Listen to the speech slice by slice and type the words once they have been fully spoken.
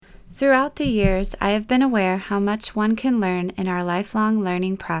Throughout the years, I have been aware how much one can learn in our lifelong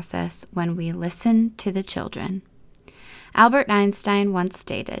learning process when we listen to the children. Albert Einstein once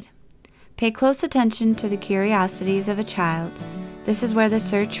stated, "Pay close attention to the curiosities of a child. This is where the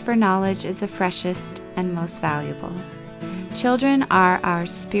search for knowledge is the freshest and most valuable." Children are our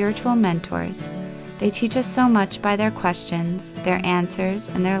spiritual mentors. They teach us so much by their questions, their answers,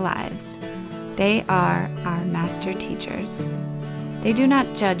 and their lives. They are our master teachers. They do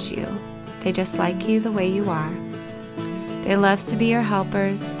not judge you. They just like you the way you are. They love to be your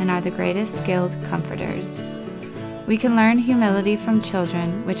helpers and are the greatest skilled comforters. We can learn humility from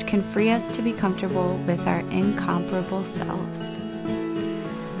children, which can free us to be comfortable with our incomparable selves.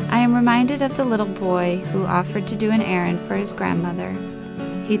 I am reminded of the little boy who offered to do an errand for his grandmother.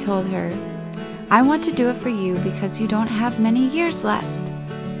 He told her, "I want to do it for you because you don't have many years left."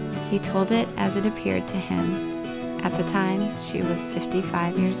 He told it as it appeared to him. At the time, she was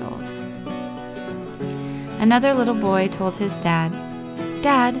 55 years old. Another little boy told his dad,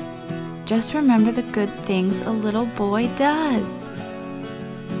 "Dad, just remember the good things a little boy does."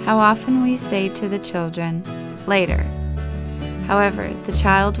 How often we say to the children, "Later." However, the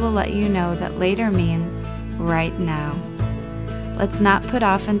child will let you know that later means right now. Let's not put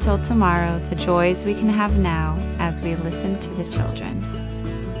off until tomorrow the joys we can have now as we listen to the children.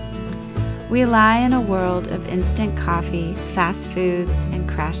 We lie in a world of instant coffee, fast foods, and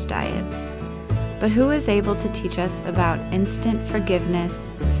crash diets. But who is able to teach us about instant forgiveness,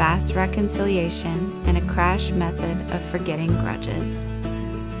 fast reconciliation, and a crash method of forgetting grudges?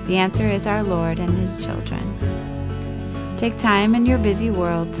 The answer is our Lord and His children. Take time in your busy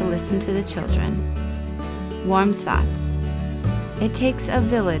world to listen to the children. Warm thoughts. It takes a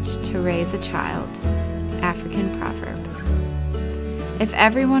village to raise a child. African proverb. If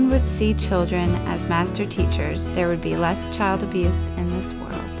everyone would see children as master teachers, there would be less child abuse in this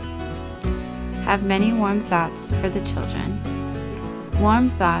world. Have many warm thoughts for the children. Warm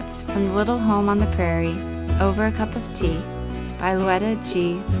Thoughts from the Little Home on the Prairie, Over a Cup of Tea by Louetta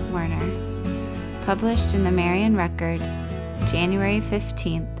G. Werner. Published in the Marion Record, January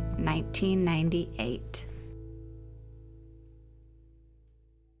 15, 1998.